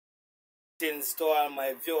Greetings to all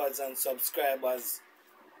my viewers and subscribers.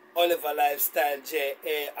 Oliver Lifestyle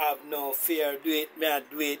J.A. have no fear. Do it, me I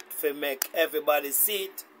do it for make everybody see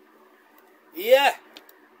it. Yeah.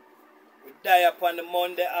 We die upon the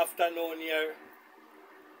Monday afternoon here.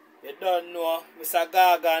 You don't know, Mr.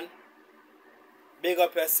 Gargan. Big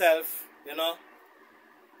up yourself, you know.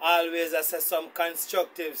 Always I say some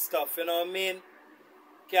constructive stuff, you know what I mean?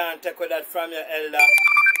 Can't take with that from your elder.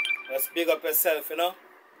 Just big up yourself, you know.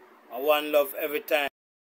 And one love every time.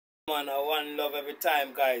 Man, and one love every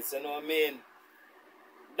time, guys, you know what I mean?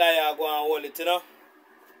 There go and hold it, you know.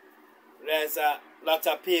 There's a lot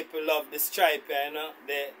of people love the stripe here, you know.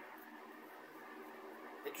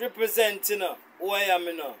 It represents, you know, who I am,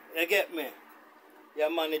 you know. You get me? Yeah,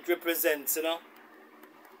 man, it represents, you know.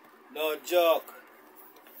 No joke.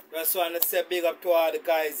 Just want to say big up to all the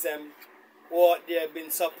guys who out there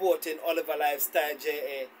been supporting Oliver Lifestyle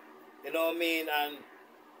J.A. You know what I mean? And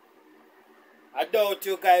I doubt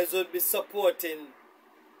you guys would be supporting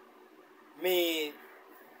me,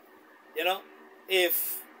 you know,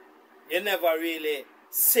 if you never really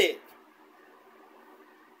see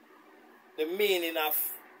the meaning of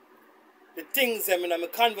the things in my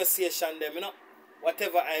conversation, them, you know,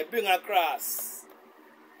 whatever I bring across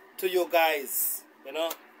to you guys, you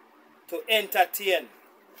know, to entertain.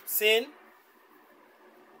 Seeing?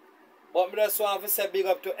 But I just want to say big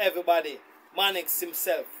up to everybody. Manix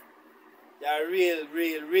himself. You're real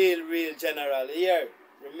general. Yeah,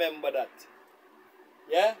 remember that.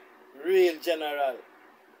 Yeah? Real general.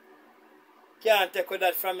 Can't take with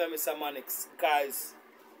that from you, Mr. Manix. Guys,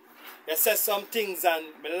 you say some things and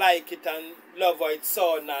I like it and love how it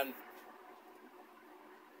sound, and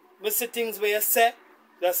I see things where you say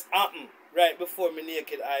just happen right before my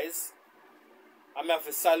naked eyes. I'm have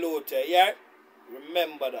to salute you, yeah?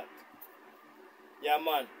 Remember that. Yeah,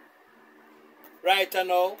 man. Right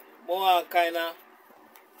now, I want to kind of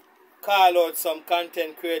call out some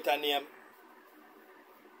content creator name.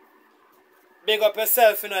 Big up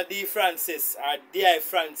yourself, you know, D. Francis or D.I.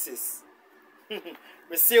 Francis.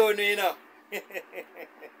 I see you, you know.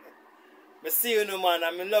 I see you, man.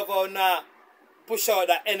 I love how now push out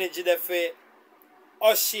that energy there for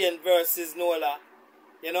Ocean versus Nola.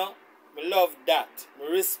 You know, I love that.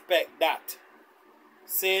 I respect that.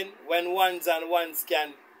 Saying when ones and ones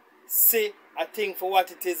can see a thing for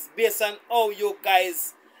what it is based on how you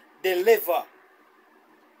guys deliver.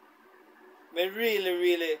 I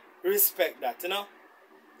really respect that, you know.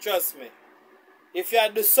 Trust me. If you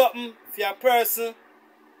do something, if you're a person,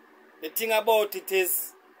 the thing about it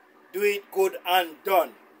is do it good and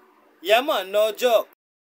done. Yeah, man, no joke.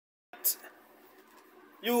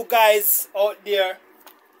 You guys out there,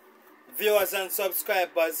 viewers and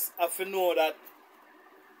subscribers, have to know that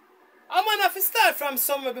I'm gonna have to start from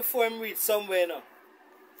somewhere before I reach somewhere now.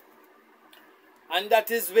 And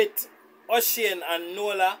that is with Ocean and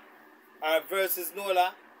Nola, or versus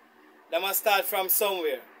Nola. They must start from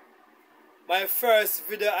somewhere. My first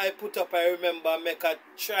video I put up, I remember, make a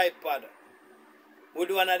tripod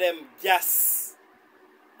with one of them gas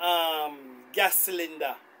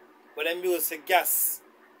cylinder, but them use a gas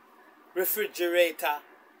refrigerator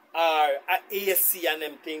or AC and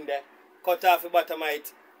them thing there. Cut off the bottom of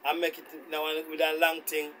it and make it now with a long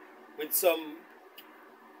thing with some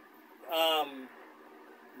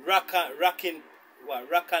rack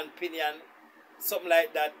and pinion, something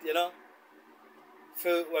like that, you know.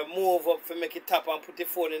 For we move up for make it tap and put the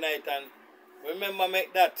phone in it, and remember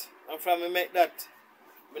make that. And from me make that,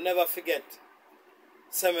 we never forget.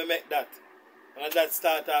 So me make that. And that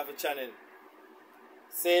start off the channel.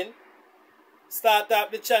 Saying start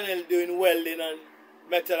up the channel doing welding and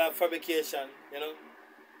metal and fabrication, you know.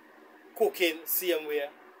 Cooking, same way.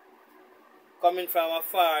 Coming from a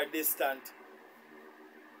far distant.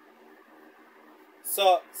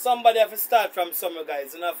 So somebody have to start from somewhere,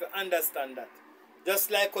 guys, and have to understand that.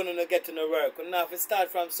 Just like when you get to the work, you have to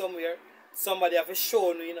start from somewhere. Somebody have to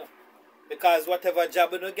show you, you know. Because whatever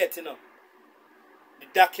job you get, you know, the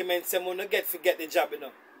documents you get to get the job, you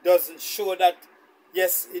know, doesn't show that,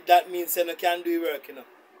 yes, that means you can do your work, you know.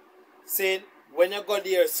 Saying, when you go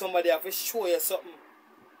there, somebody have to show you something.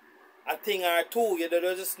 A thing or two, you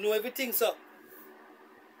don't just know everything, so.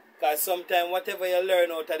 Because sometimes whatever you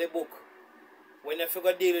learn out of the book, when you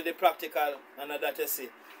figure deal with the practical, and that you see.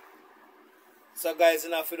 So guys,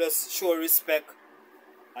 you have to just show respect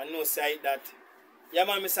and know say that. Yeah,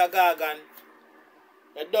 man, Mr. Gargan,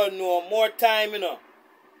 you don't know more time, you know.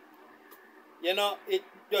 You know, it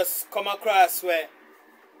just come across where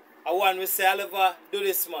I want to say, Oliver, do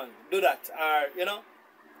this, man, do that, or, you know.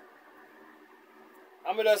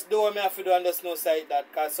 I'm just do what I have to do and just know say that,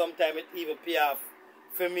 because sometimes it even pay off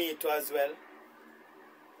for me too as well.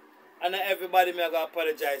 And everybody me I go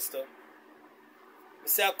apologize to. I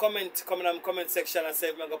say a comment coming in the comment section and say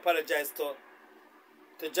I go apologize to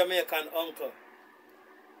Jamaican uncle.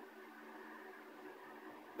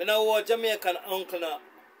 I don't want Jamaican uncle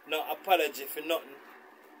no apology for nothing.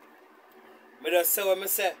 I just say what I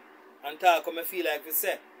say and talk what I feel like I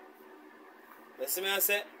say. You see me I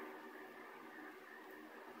say?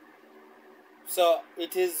 So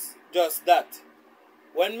it is just that.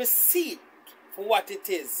 When we see it for what it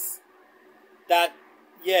is, that,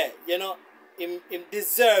 yeah, you know, him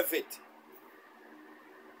deserve it.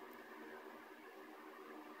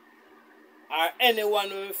 Or anyone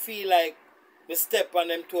who feel like we step on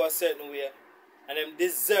them to a certain way and them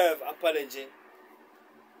deserve apology,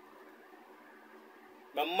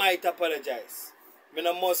 I might apologize. I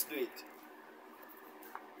no must do it.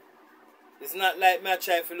 It's not like me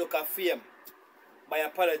trying to look at fame by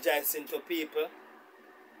apologizing to people.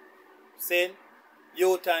 Saying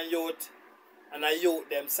youth and youth and I youth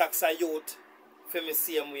them sacks a youth for me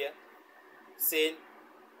same way. Saying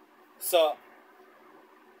so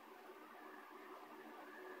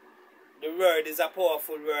the word is a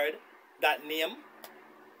powerful word, that name.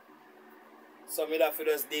 So me have to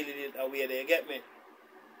just deal with it away there, get me?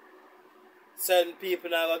 Certain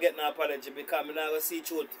people now gonna get no apology because me now gonna see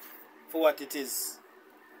truth for what it is.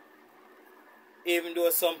 Even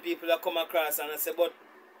though some people that come across and I say, but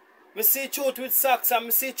me see truth with Sax and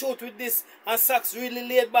me see truth with this, and Sax really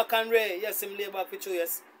laid back and Ray. Yes, him laid back with you,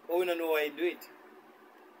 yes. But we don't know why he do it.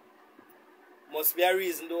 Must be a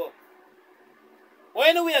reason though. Well,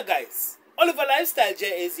 anyway, guys, Oliver Lifestyle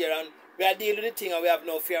J is here and we are dealing with the thing and we have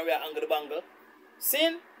no fear and we are angle the bangle.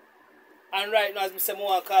 Sin? And right now, as I say, I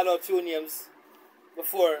want to call out few names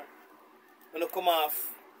before when I come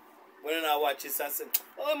off, when I watch this and say,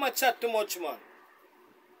 oh, I'm chat too much, man.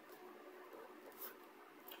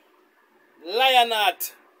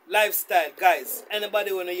 Lionheart Lifestyle, guys.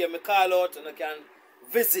 Anybody want to hear me call out and I can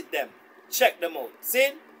visit them. Check them out.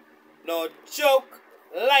 See? No joke.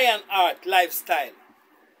 Lionheart Lifestyle.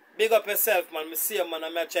 Big up yourself, man. I see you, man.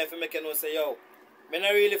 I'm trying to make you know, say, yo, I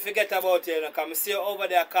don't really forget about you, because I see you over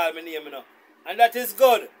there call me name, you know. And that is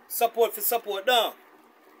good. Support for support, no.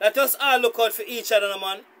 Let us all look out for each other,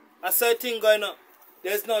 man. A certain thing going on.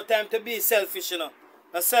 There's no time to be selfish, you know.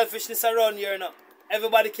 No selfishness around here, you know.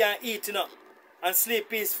 Everybody can eat, you know, and sleep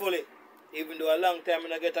peacefully. Even though a long time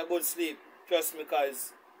I get a good sleep. Trust me,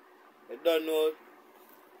 because I don't know,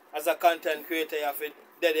 as a content creator, you have to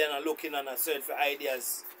dead and looking and search for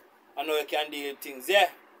ideas. I know you can deal with things, yeah?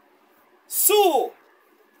 So,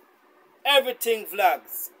 everything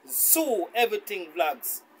vlogs. So, everything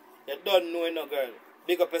vlogs. You don't know, you know, girl.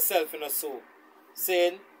 Big up yourself, you know, so.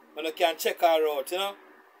 Saying, when you can check her out, you know?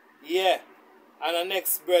 Yeah. And the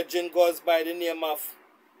next virgin goes by the name of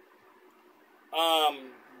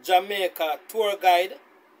Jamaica Tour Guide.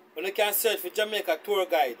 When you can search for Jamaica Tour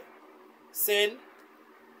Guide. Saying,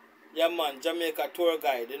 yeah man, Jamaica Tour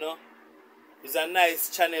Guide, you know. It's a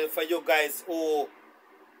nice channel for you guys who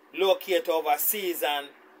locate overseas and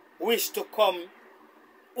wish to come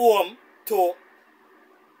home to,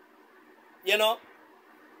 you know,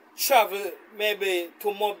 travel maybe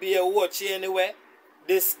to Mobile, watch anywhere.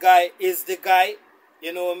 This guy is the guy,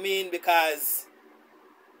 you know what I mean, because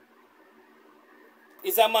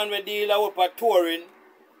he's a man with deal up at touring,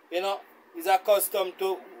 you know, he's accustomed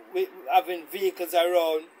to having vehicles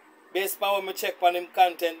around. Based on when I check on him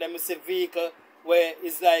content, let me see vehicle where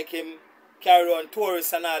it's like him carry on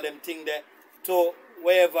tourists and all them thing there to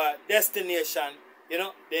wherever destination, you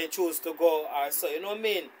know, they choose to go or so, you know what I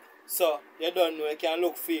mean? So, you don't know, you can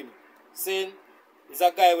look for him. See? He's a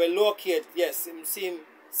guy who locate, yes, him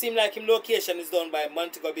seem like him location is done by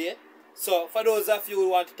Montego Bay. So for those of you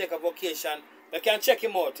who want to take a vacation, you can check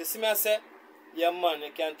him out. You see me I say? Yeah man,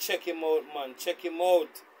 you can check him out, man. Check him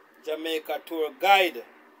out. Jamaica Tour Guide.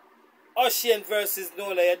 Ocean versus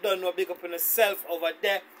Nola, you don't know, big up on yourself over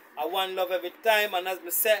there. I one love every time, and as I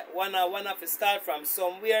said, one have to start from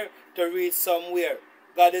somewhere to reach somewhere.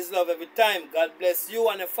 God is love every time. God bless you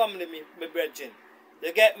and your family, me brethren.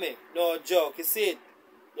 You get me? No joke, you see it?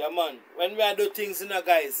 Yeah, man. When we do things, you know,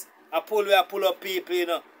 guys, I pull up people, you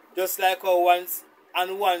know. Just like how once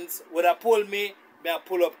would I pull me I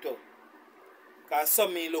pull up too. Because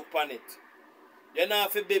some me look on it. You don't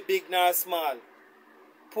have to be big nor small.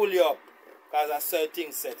 Pull you up. Because I certain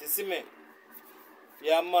things set. You see me?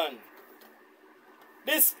 Yeah, man.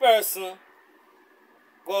 This person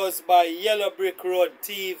goes by Yellow Brick Road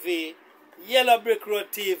TV. Yellow Brick Road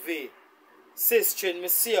TV. Sister, me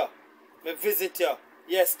see you. Me visit you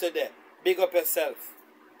yesterday. Big up yourself.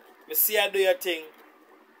 Me see you do your thing.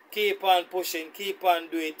 Keep on pushing, keep on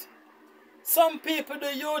do it. Some people do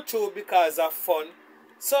YouTube because of fun.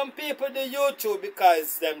 Some people do YouTube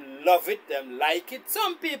because them love it, them like it.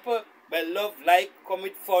 Some people will love, like, come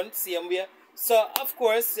with fun, same way. So, of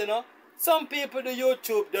course, you know, some people do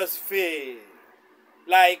YouTube just for,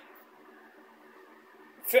 like,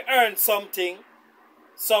 to earn something.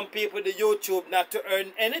 Some people do YouTube not to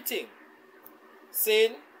earn anything. See?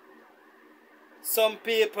 Some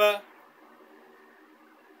people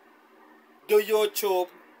do YouTube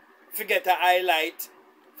to get a highlight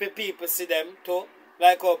for people see them too.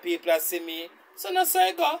 Like how people see me. So that's how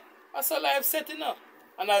I go. That's all I've setting up.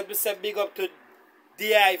 And I'll be say big up to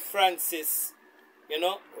D.I. Francis. You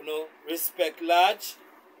know, respect large.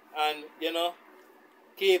 And, you know,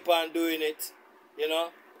 keep on doing it. You know.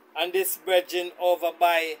 And this bridging over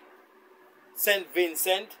by St.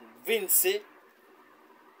 Vincent. Vinci.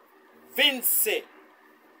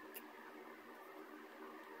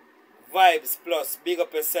 Vibes Plus. Big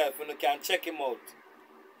up yourself when you can check him out.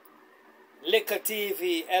 Liquor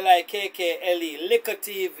TV. Likkle. Liquor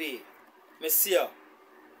TV.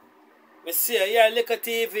 Monsieur, yeah, Liquor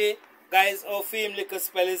TV. Guys, our film Liquor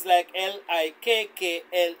spell is like Likkle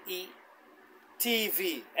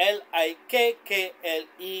TV. Likkle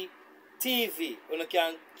TV. You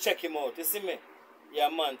can check him out. You see me? Yeah,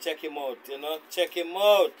 man, check him out. You know, check him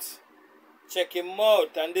out. Check him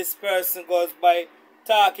out. And this person goes by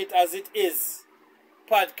Talk It As It Is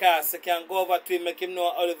podcast. You can go over to him, make him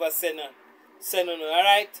know Oliver Senna.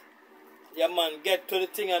 Alright? Yeah, man, get to the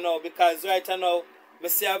thing now, because right now I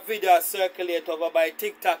see a video circulate over by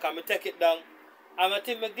TikTok and I take it down. And I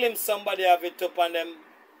think I glimpse somebody have it up on them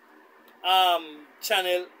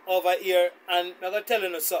channel over here, and I'm gonna tell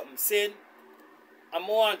you something. Saying I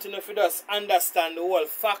want to know if you just understand the whole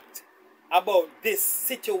fact about this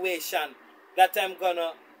situation that I'm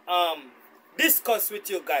gonna discuss with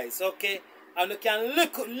you guys, okay? And you can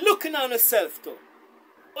looking on yourself too.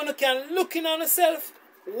 And you can looking on yourself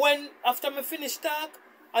when after me finish talk,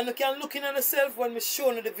 and you can looking on yourself when me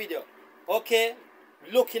show you the video. Okay?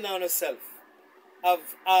 Looking on yourself.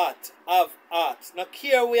 Have art. Now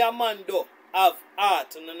care we a man do. Have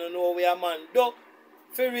art. No we a man do.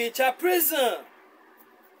 For reach a prison.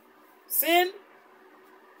 See?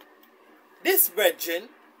 This brethren,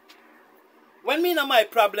 when me know my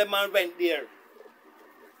problem and went there.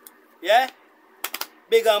 Yeah?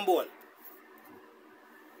 Big and bold.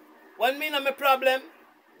 When me know my problem,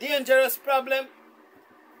 dangerous problem,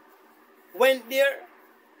 went there,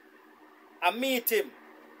 I meet him.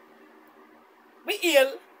 We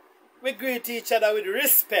hail, we greet each other with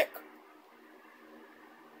respect.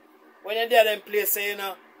 When you're there in place, you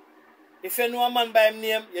know, if you know a man by him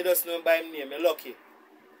name, you just know him by him name, you're lucky.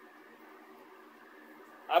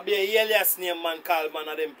 I'll be a alias name man call man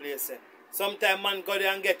at them place. Sometimes man go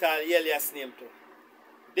there and get a alias name too.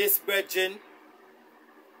 This brethren,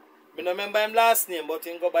 I don't remember him last name, but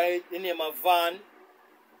he go by the name of Van.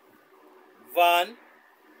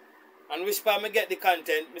 And which part I get the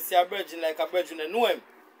content, I see a brethren like a brethren and know him.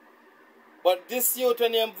 But this youth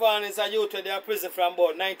when name Van is a youth where they are prison from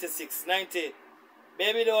about 96, 90.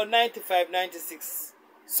 Maybe they were 95, 96.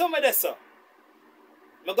 Some of them, sir.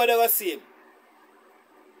 I go there to see him.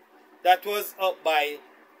 That was up by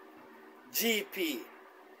GP,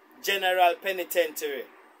 General Penitentiary.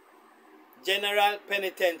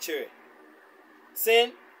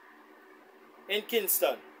 Saying in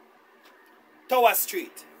Kingston, Tower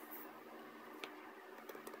Street.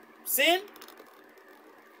 Saying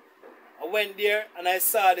I went there and I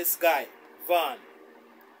saw this guy, Van.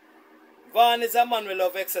 Van is a man who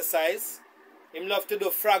love exercise. Him love to do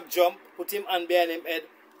frog jump, put him hand behind him head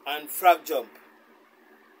and frog jump.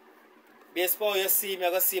 Based on you see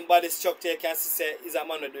him, you see him body structure, you can see he's a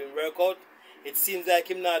man who doing workout. It seems like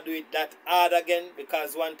him not do it that hard again,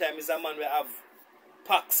 because one time he's a man who have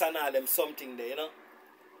packs and all them something there, you know.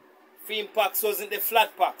 Film packs wasn't the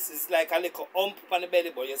flat packs, it's like a little hump on the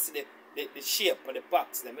belly, but you see the shape of the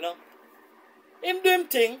packs them, you know. Him do him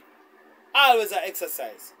thing, always a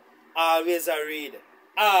exercise, always a read,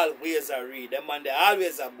 them man they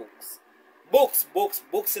always a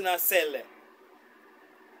books in a cell there.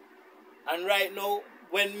 And right now,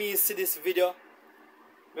 when me see this video,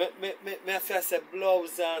 me feel say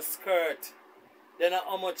blouse and skirt, then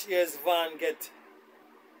how much years Van get.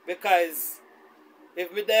 Because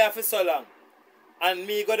if me there for so long, and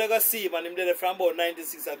me go see him and him there from about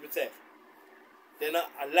 96 as me say, then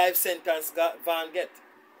a life sentence Van get.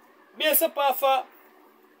 Based upon for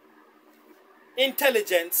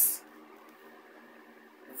intelligence,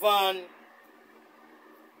 Van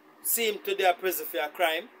seem to be a prison for a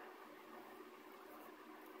crime.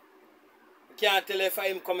 can't tell if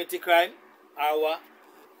him commit a crime or what.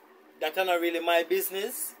 That's not really my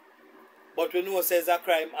business. But we know it says a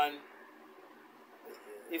crime, and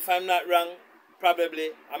if I'm not wrong,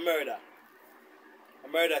 probably a murder. A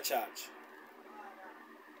murder charge.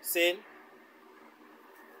 Saying?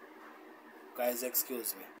 Guys,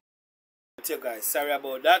 excuse me. You guys, sorry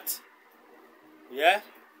about that. Yeah?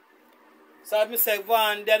 So I say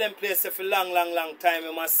Van, they them place for long time.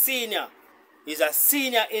 I'm a senior. He's a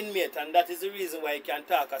senior inmate, and that is the reason why he can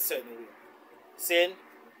talk a certain way. Saying,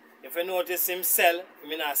 if you notice him cell, I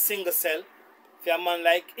mean a single cell, if you're a man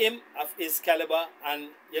like him of his caliber, and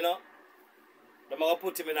you know, they're going to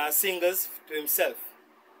put him in a singles to himself.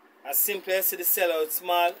 As simple as the cell out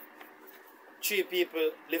small, 3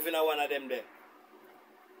 people living in one of them there.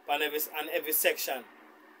 On every section.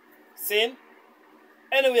 Seen?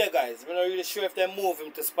 Anyway, guys, we're not really sure if they move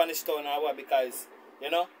him to Spanish Town or what, because,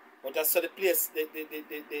 you know, but that's the place the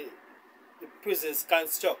prisons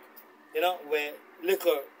construct, you know, where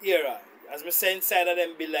liquor era. As we say, inside of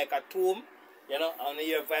them be like a tomb, you know, and the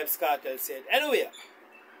year Vibes Cartel said. Anyway,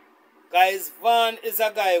 guys, Van is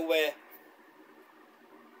a guy where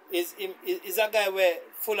is a guy where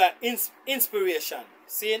full of inspiration,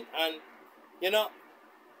 seen, and you know,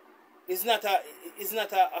 he's not a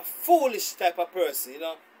foolish type of person, you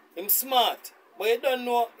know. Him smart, but you don't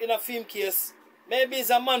know in a film case, maybe it's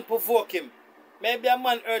a man provoke him, maybe a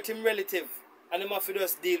man hurt him relative, and him have to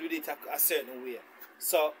just deal with it a certain way.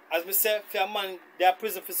 So, as we say, if a man they are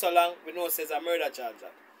prison for so long, we know it says a murder charge.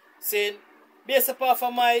 Saying, based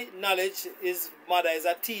upon my knowledge, his mother is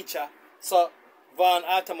a teacher, so Van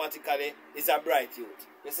automatically is a bright youth.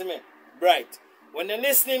 You see me? Bright. When you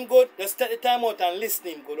listen him good, just take the time out and listen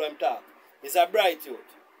him good when I'm talking. He's a bright youth.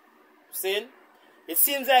 Saying? It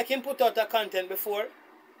seems like he put out a content before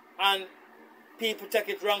and people take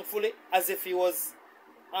it wrongfully as if he was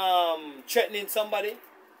threatening somebody.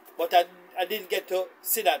 But I didn't get to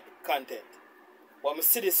see that content. But I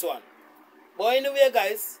see this one. But anyway,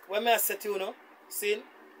 guys, when I say to you, know, see,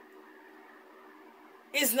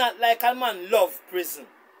 it's not like a man love prison.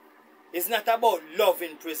 It's not about love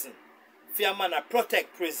in prison. For a man, I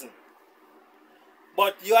protect prison.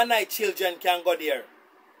 But you and I children can go there.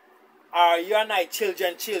 Or you and I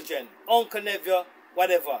children, uncle, nephew,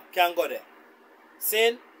 whatever, can go there.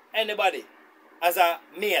 See? Anybody, as a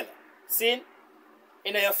male, see?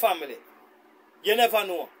 In your family. You never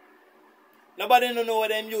know. Nobody know what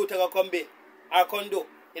them youth are going to be or can do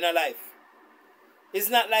in a life. It's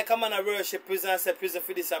not like a man a worship prison and say prison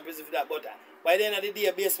for this and prison for that. But by the end of the day,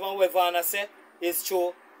 based on what Van say, is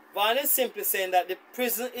true. Van is simply saying that the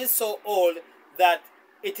prison is so old that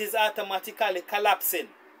it is automatically collapsing.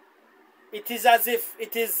 It is as if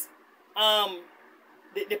it is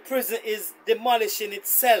the prison is demolishing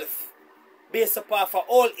itself based upon for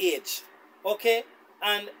old age. Okay?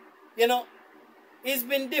 And you know, he's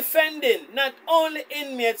been defending not only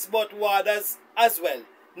inmates but warders as well,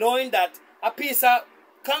 knowing that a piece of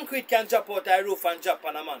concrete can drop out of a roof and drop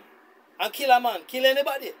on a man and kill a man, kill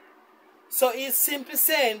anybody. So he's simply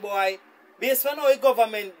saying, boy, based on how the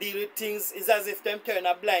government deal with things, it's as if them turn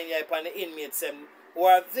a blind eye upon the inmates who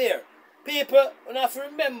are there. People, you have to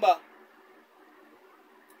remember,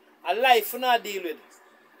 a life you not deal with.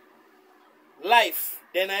 Life,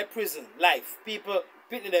 then a prison, life. People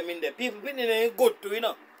putting them in there. People putting them good too, you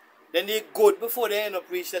know. Then they good before they end up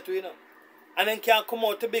reach that too, you know. And then can come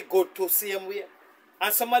out to be good too, same way.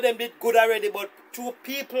 And some of them did good already, but two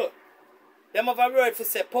people, them have a word for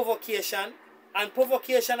say provocation. And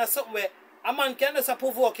provocation is something where a man can just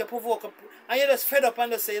provoke you, and you just fed up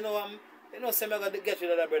and just say, you know, say, I'm going to get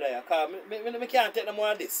rid of that brother here. Because I can't take no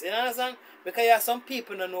more of this. You understand? Because you have some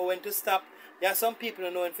people who know when to stop. There are some people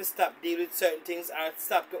who know when to stop, deal with certain things, or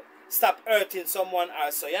stop hurting someone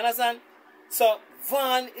or so. You understand? So,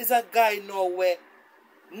 Van is a guy now where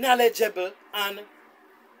knowledgeable, and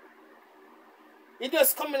it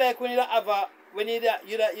just come like when you have a, when you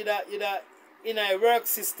in a work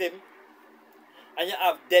system and you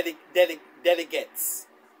have delegates.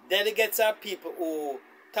 Delegates are people who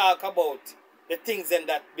talk about the things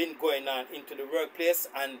that been going on into the workplace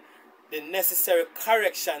and the necessary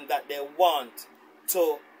correction that they want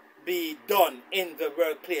to be done in the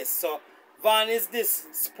workplace. So Van is this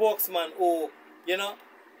spokesman who, you know,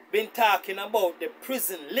 been talking about the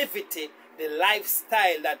prison livity, the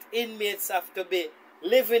lifestyle that inmates have to be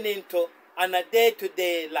living into on a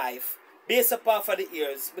day-to-day life based upon for the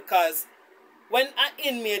years. Because when an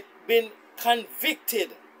inmate been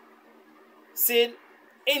convicted, seen,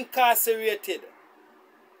 incarcerated,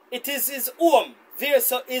 it is his home.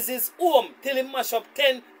 Verso is his home till he mash up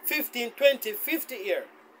 10, 15, 20, 50 years.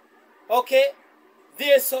 Okay?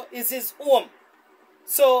 there so is his home.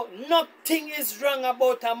 So nothing is wrong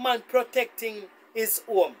about a man protecting his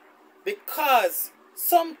home. Because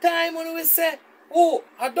sometimes when we say, oh,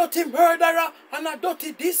 a dirty murderer, and a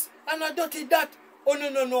dirty this, and a dirty that, oh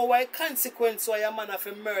no know why consequence why a man have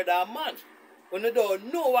to murder a man. When you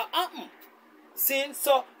don't know what happened. See,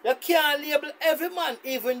 so you can't label every man,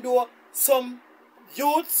 even though some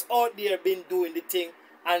youths out there been doing the thing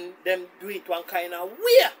and them do it one kind of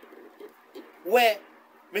way. Where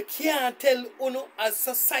we can't tell uno as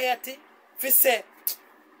society if we say,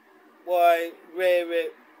 boy,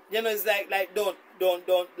 you know, it's like don't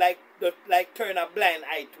turn a blind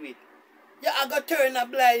eye to it. Yeah, I got turn a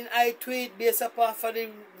blind eye to it based upon for the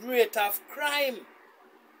rate of crime.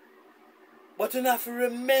 But you have to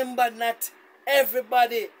remember not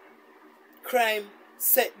everybody crime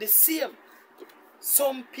set the same.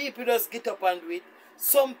 Some people just get up and do it.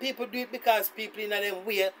 Some people do it because people in them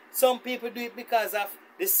way. Some people do it because of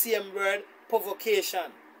the same word,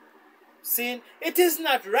 provocation. See, it is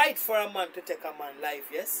not right for a man to take a man's life,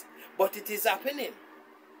 yes, but it is happening.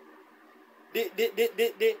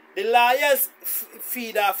 The lawyers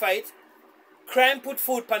feed our fight. Crime put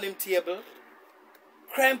food on him table.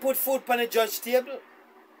 Crime put food on the judge table.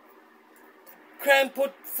 Crime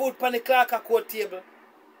put food on the clerk of court table.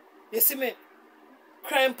 You see me?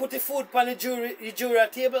 Crime put the food on the jury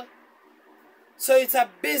table. So it's a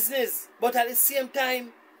business. But at the same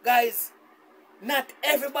time, guys, not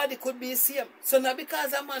everybody could be the same. So now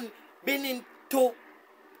because a man been into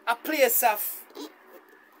a place of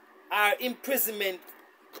our imprisonment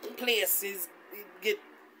places,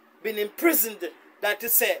 been imprisoned, that to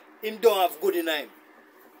say him don't have good in him.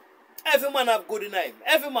 Every man have good in him.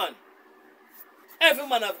 Every man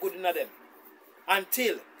have good in them.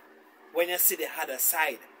 Until when you see the other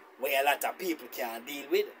side, where a lot of people can't deal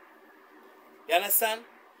with. You understand?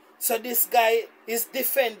 So this guy is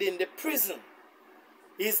defending the prison.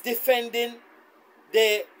 He's defending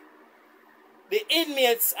the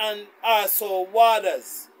inmates and also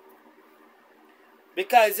warders.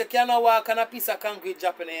 Because you cannot walk on a piece of concrete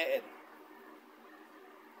dropping in your head.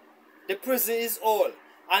 The prison is all.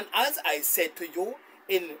 And as I said to you,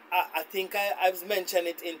 I think I've mentioned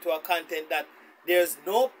it into a content that there's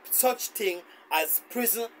no such thing as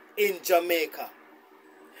prison in Jamaica.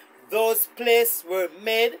 Those places were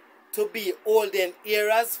made to be olden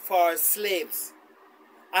eras for slaves.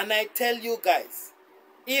 And I tell you guys,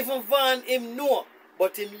 even Van him know,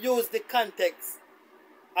 but him use the context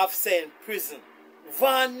of saying prison.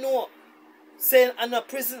 Van know, saying I'm a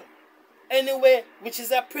prison. Anyway, which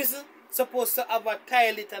is a prison, supposed to have a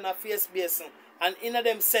toilet and a face basin. And in a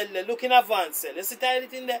them cell, look in a van cell. You see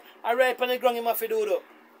toilet in there? I write on the ground him have to do though.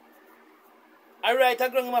 I write a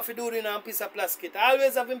ground him have to do in a piece of plastic. I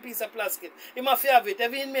always have him piece of plastic. Him have to have it.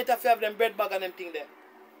 Every inmate have to have them bread bag and them thing there.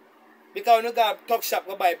 Because when you go to talk shop,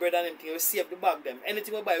 go buy bread and them thing, you save the bag them.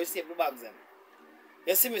 Anything you buy, you save the bags them.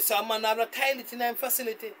 You see me? So a man have a toilet in them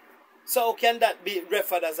facility. So how can that be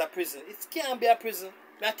referred as a prison? It can't be a prison.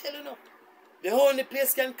 I tell you now. The only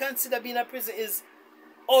place can consider being a prison is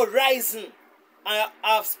Horizon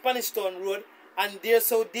of Spanish Town Road, and there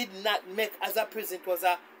so did not make as a prison. It was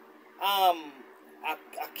a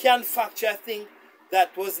can factory, I think,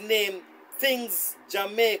 that was named Things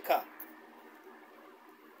Jamaica.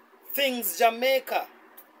 Things Jamaica.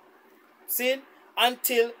 See?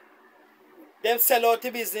 Until them sell out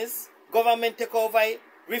the business, government take over it,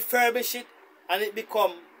 refurbish it, and it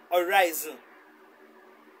become Horizon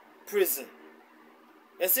Prison.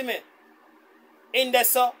 You see me? In there,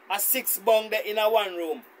 so, a 6 bunk there in a 1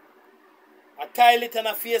 room. A toilet and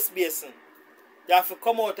a face basin. You have to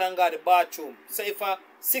come out and go to the bathroom. So if a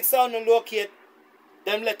 6 hours locate,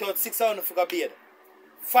 them let out 6 hours for a bed.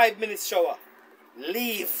 5 minutes shower.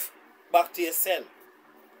 Leave back to your cell.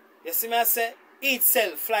 You see me I say? Each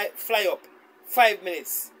cell fly up. 5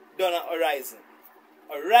 minutes. Done at Horizon.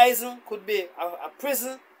 Horizon could be a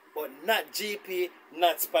prison, but not GP,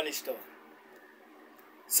 not Spanish Town.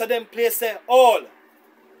 So them place there all.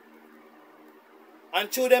 And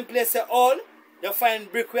through them place there all, you find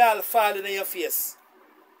brick will all falling in your face.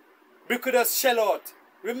 Brick will just shell out.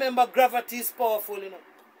 Remember, gravity is powerful, you know.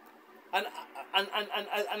 And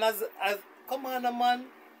as come on, man.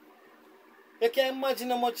 You can imagine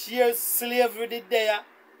how much years slavery did there.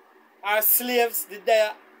 Our slaves did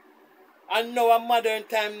there. And now a modern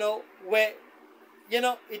time now where, you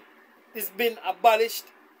know, it is been abolished.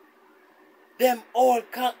 Them all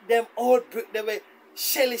brick the way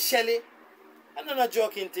shelly. I'm not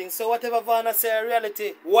joking thing. So whatever Vanna say a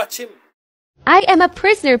reality, watch him. I am a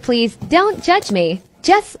prisoner, please don't judge me.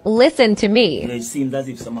 Just listen to me. It seems as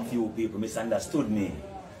if some of you people misunderstood me.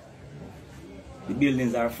 The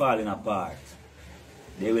buildings are falling apart.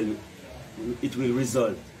 It will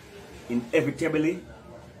result inevitably,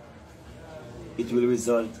 it will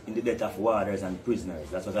result in the death of warders and prisoners.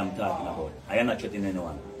 That's what I'm talking about. I am not threatening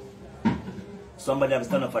anyone. Somebody have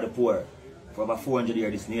stand up for the poor for over 400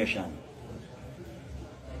 years. This nation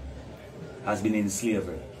has been in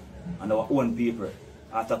slavery. And our own people,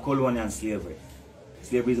 after colonial slavery,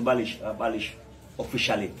 slavery is abolished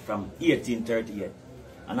officially from 1838.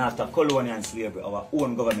 And after colonial slavery, our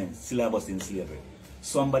own government still have us in slavery.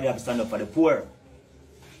 Somebody have to stand up for the poor.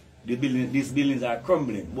 These buildings are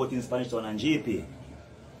crumbling, both in Spanish Town and JP.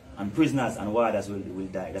 And prisoners and warders will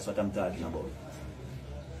die. That's what I'm talking about.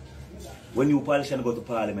 When you politicians go to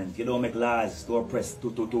parliament, you don't make laws to oppress,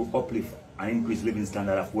 to uplift and increase living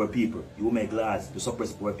standard of poor people. You make laws to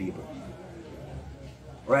suppress poor people.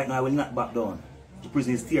 Right now, I will not back down. The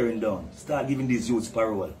prison is tearing down. Start giving these youths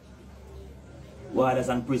parole. Warders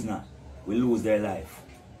and prisoners will lose their life.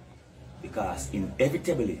 Because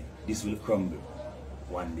inevitably, this will crumble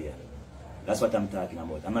one day. That's what I'm talking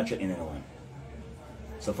about. I'm not threatening anyone.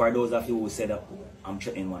 So for those of you who said that I'm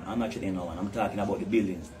threatening one, I'm not threatening no one. I'm talking about the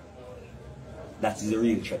buildings. That is the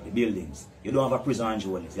real threat, the buildings. You don't have a prison on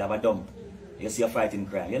Jones, you have a dump. You see a fighting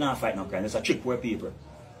crime. You're not fighting no crime. It's a trick for people.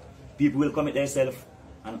 People will commit themselves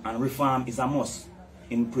and reform is a must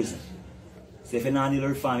in prison. So if you're not dealing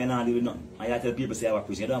with reform, you're not dealing with nothing. And you tell people say you have a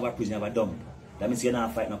prison. You don't have a prison, you have a dump. That means you're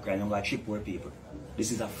not fighting no crime, you're going to trick poor people.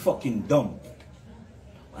 This is a fucking dump.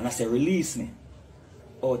 And I say release me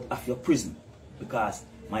out of your prison because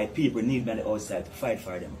my people need me on the outside to fight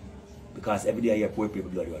for them. Because every day I hear poor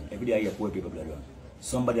people blood run. Every day I hear poor people blood run.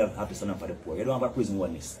 Somebody have to stand up for the poor. You don't have a prison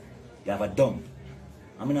oneness. You have a dump.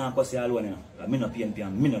 I'm not going to say all one, I'm not PNP and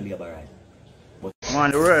I'm not labor right. But I'm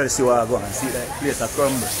on the world see what I go and see that place a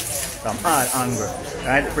crumble from all angles.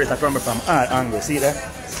 Right? The place a crumble from all angles. See that?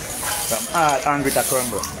 From all angles to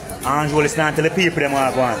crumble. Angel is not tell the people them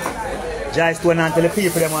what go on. Jai Stone and tell the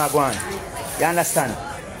people them what go on. You understand?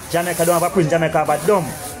 Jamaica don't have a prison, Jamaica have a dump.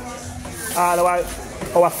 All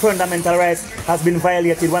our fundamental rights has been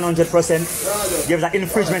violated 100%. There's an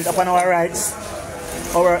infringement upon our rights.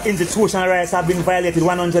 Our institutional rights have been violated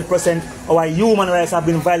 100%. Our human rights have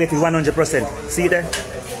been violated 100%. See there?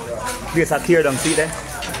 Place a tear down, see there?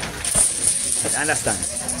 You understand?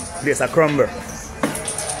 Place a crumble.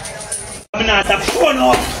 I'm not a phone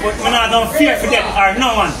up, but I'm not no fear for death or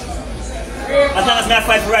no one. As long as I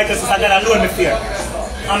fight for righteousness, I got alone me fear.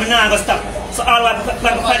 I'm not going to stop. So all I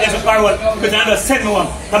fight against PAROL, because I just send me one.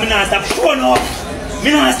 I'm not stop showing up.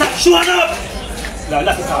 I'm not stop showing up. No,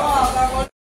 that's it.